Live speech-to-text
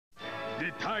The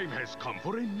time has come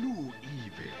for a new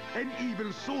evil. An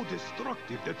evil so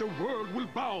destructive that the world will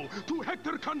bow to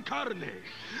Hector Carne.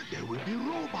 There will be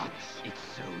robots. It's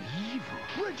so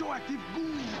evil. Radioactive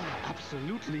goo.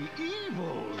 Absolutely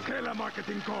evil.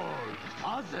 Telemarketing calls.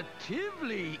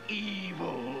 Positively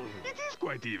evil. It is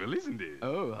quite evil, isn't it?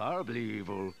 Oh, horribly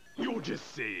evil. You're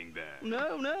just saying that.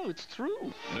 No, it's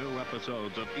true. New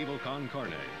episodes of Evil Con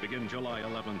Carne begin July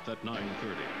 11th at 9:30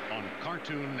 on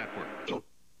Cartoon Network.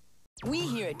 We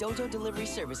here at Dojo Delivery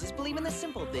Services believe in the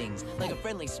simple things, like a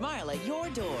friendly smile at your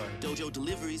door. Dojo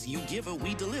Deliveries, you give her,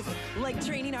 we deliver. Like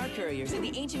training our couriers in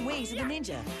the ancient ways of the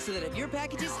ninja, so that if your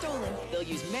package is stolen, they'll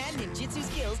use mad ninjutsu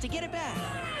skills to get it back.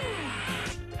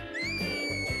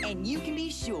 And you can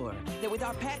be sure that with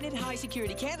our patented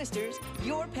high-security canisters,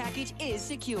 your package is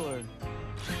secure.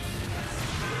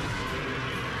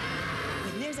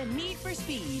 When there's a need for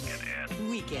speed,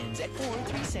 weekends at 4 or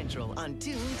 3 Central on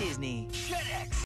Toon Disney.